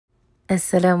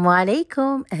Assalamu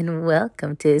alaikum and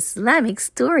welcome to Islamic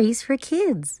Stories for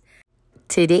Kids.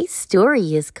 Today's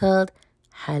story is called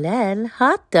Halal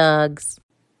Hot Dogs.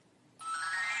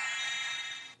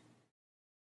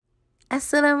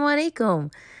 Assalamu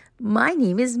alaikum. My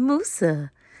name is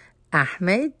Musa.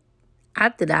 Ahmed,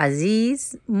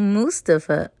 Abdulaziz,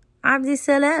 Mustafa,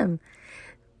 Abdisalam.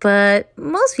 But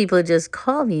most people just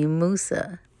call me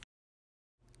Musa.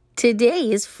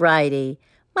 Today is Friday,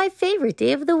 my favorite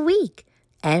day of the week.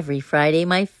 Every Friday,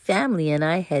 my family and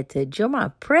I head to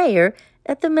Jummah prayer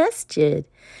at the masjid.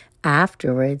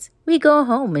 Afterwards, we go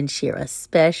home and share a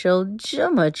special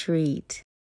Jummah treat.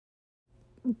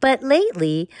 But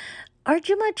lately, our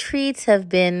Jummah treats have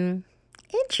been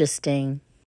interesting.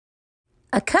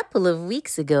 A couple of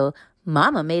weeks ago,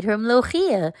 Mama made her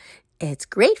mlochia. It's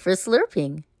great for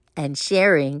slurping and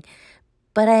sharing.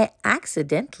 But I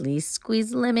accidentally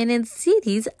squeezed lemon in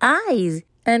Sidi's eyes,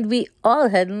 and we all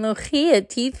had mlochia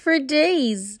teeth for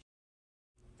days.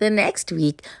 The next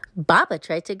week, Baba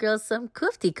tried to grill some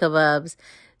kufti kebabs.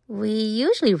 We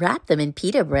usually wrap them in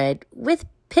pita bread with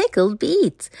pickled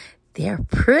beets. They're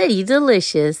pretty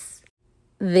delicious.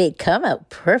 They come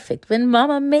out perfect when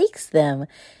Mama makes them.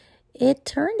 It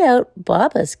turned out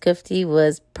Baba's kufti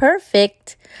was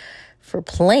perfect for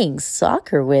playing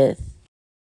soccer with.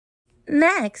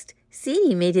 Next,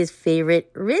 Sidi made his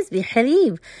favorite Rizbi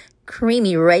Halib,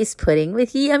 creamy rice pudding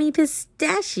with yummy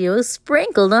pistachios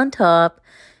sprinkled on top.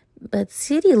 But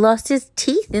Sidi lost his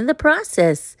teeth in the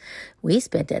process. We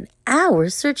spent an hour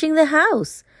searching the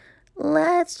house.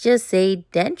 Let's just say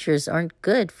dentures aren't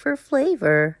good for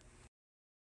flavor.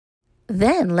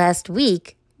 Then last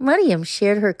week, Mariam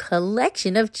shared her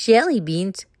collection of jelly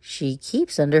beans she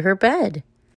keeps under her bed.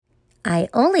 I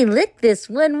only licked this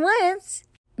one once.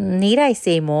 Need I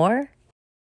say more?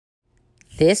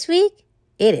 This week,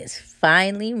 it is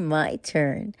finally my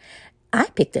turn. I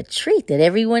picked a treat that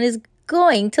everyone is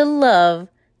going to love.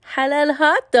 Halal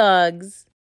hot dogs.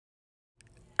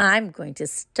 I'm going to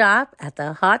stop at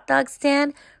the hot dog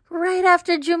stand right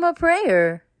after Jummah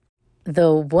prayer.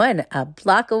 The one a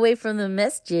block away from the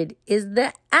masjid is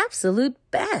the absolute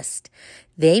best.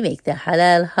 They make the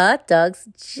halal hot dogs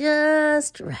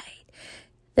just right.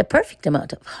 The perfect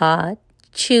amount of hot,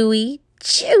 chewy,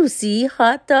 juicy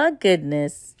hot dog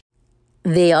goodness.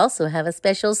 They also have a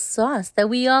special sauce that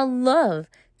we all love,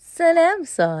 salam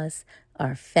sauce,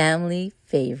 our family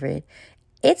favorite.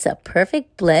 It's a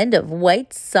perfect blend of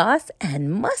white sauce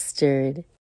and mustard.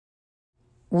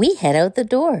 We head out the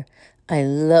door. I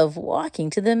love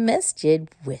walking to the masjid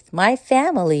with my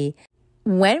family.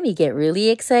 When we get really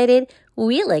excited,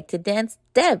 we like to dance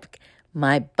debk.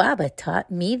 My Baba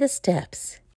taught me the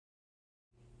steps.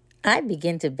 I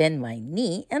begin to bend my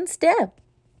knee and step.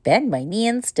 Bend my knee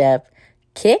and step.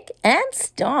 Kick and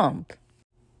stomp.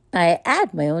 I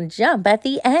add my own jump at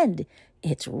the end.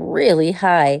 It's really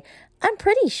high. I'm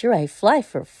pretty sure I fly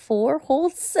for 4 whole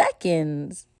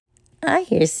seconds. I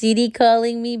hear Sidi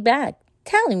calling me back,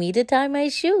 telling me to tie my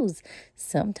shoes.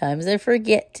 Sometimes I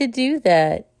forget to do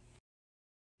that.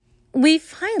 We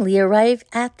finally arrive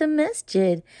at the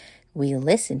masjid. We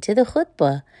listen to the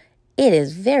khutbah. It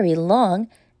is very long,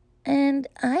 and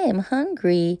I am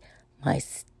hungry. My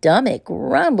stomach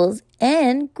rumbles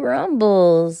and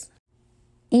grumbles.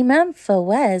 Imam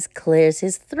Fawaz clears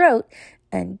his throat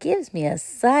and gives me a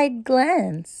side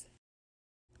glance.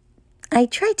 I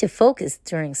try to focus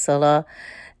during Salah,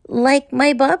 like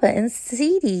my Baba and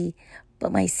Sidi,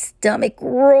 but my stomach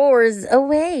roars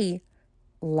away.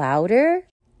 Louder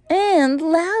and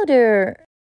louder.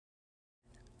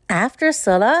 After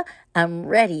Salah, I'm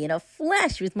ready in a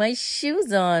flash with my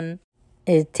shoes on.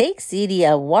 It takes Sidi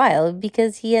a while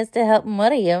because he has to help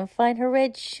Mariam find her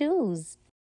red shoes.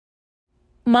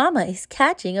 Mama is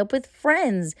catching up with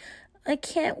friends. I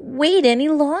can't wait any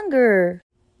longer.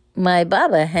 My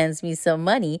Baba hands me some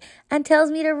money and tells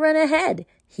me to run ahead.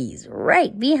 He's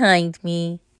right behind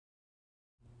me.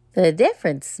 The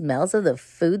different smells of the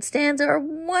food stands are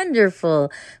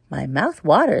wonderful. My mouth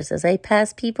waters as I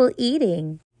pass people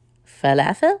eating.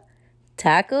 Falafel,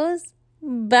 tacos,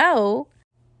 bao,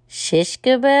 shish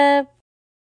kebab,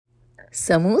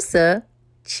 samosa,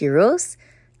 churros,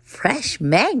 fresh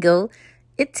mango,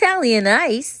 Italian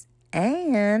ice,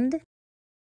 and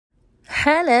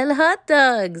halal hot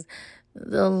dogs.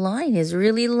 The line is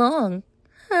really long.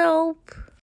 Help.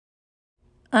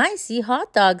 I see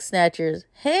hot dog snatchers.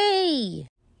 Hey!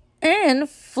 And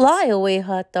flyaway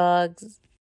hot dogs.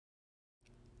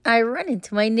 I run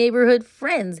into my neighborhood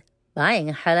friends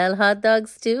buying halal hot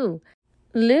dogs too.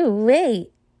 Lou,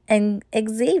 wait, and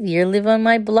Xavier live on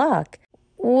my block.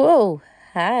 Whoa,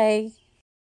 hi.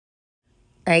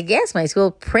 I guess my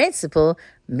school principal,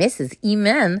 Mrs.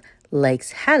 Iman,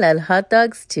 likes halal hot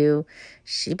dogs too.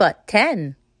 She bought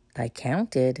 10. I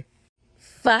counted.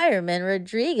 Fireman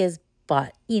Rodriguez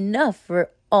bought enough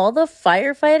for all the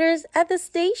firefighters at the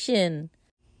station.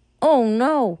 Oh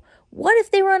no! What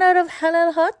if they run out of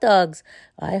halal hot dogs?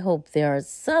 I hope there are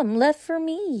some left for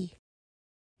me.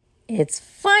 It's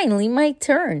finally my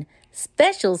turn.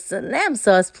 Special salam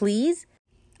sauce, please.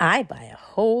 I buy a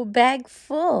whole bag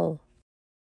full.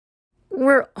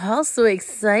 We're all so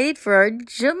excited for our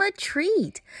Juma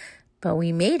treat. But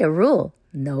we made a rule.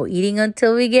 No eating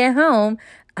until we get home.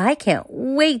 I can't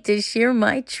wait to share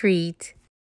my treat.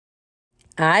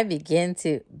 I begin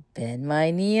to bend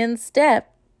my knee and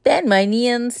step. Bend my knee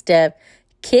and step,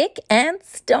 kick and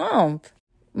stomp.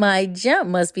 My jump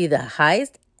must be the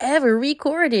highest ever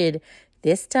recorded.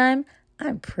 This time,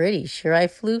 I'm pretty sure I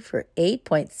flew for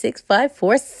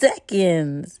 8.654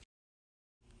 seconds.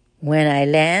 When I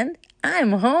land,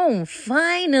 I'm home,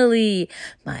 finally.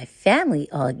 My family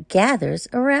all gathers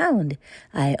around.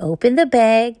 I open the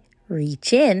bag,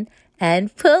 reach in,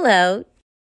 and pull out.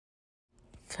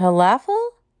 Falafel?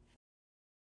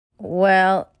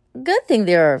 Well, good thing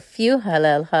there are a few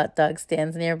halal hot dog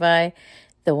stands nearby.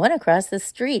 The one across the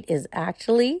street is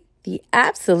actually the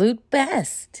absolute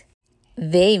best.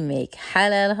 They make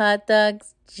halal hot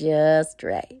dogs just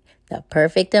right. The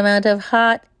perfect amount of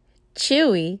hot,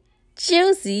 chewy,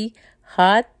 juicy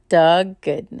hot dog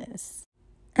goodness.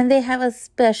 And they have a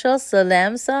special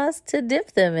salam sauce to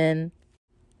dip them in.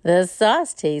 The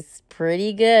sauce tastes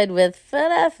pretty good with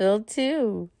falafel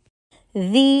too.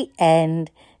 The end.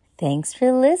 Thanks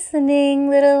for listening,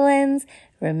 little ones.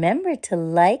 Remember to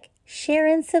like, share,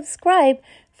 and subscribe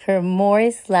for more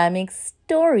Islamic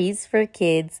stories for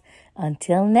kids.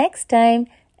 Until next time,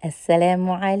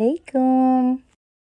 Assalamu alaikum.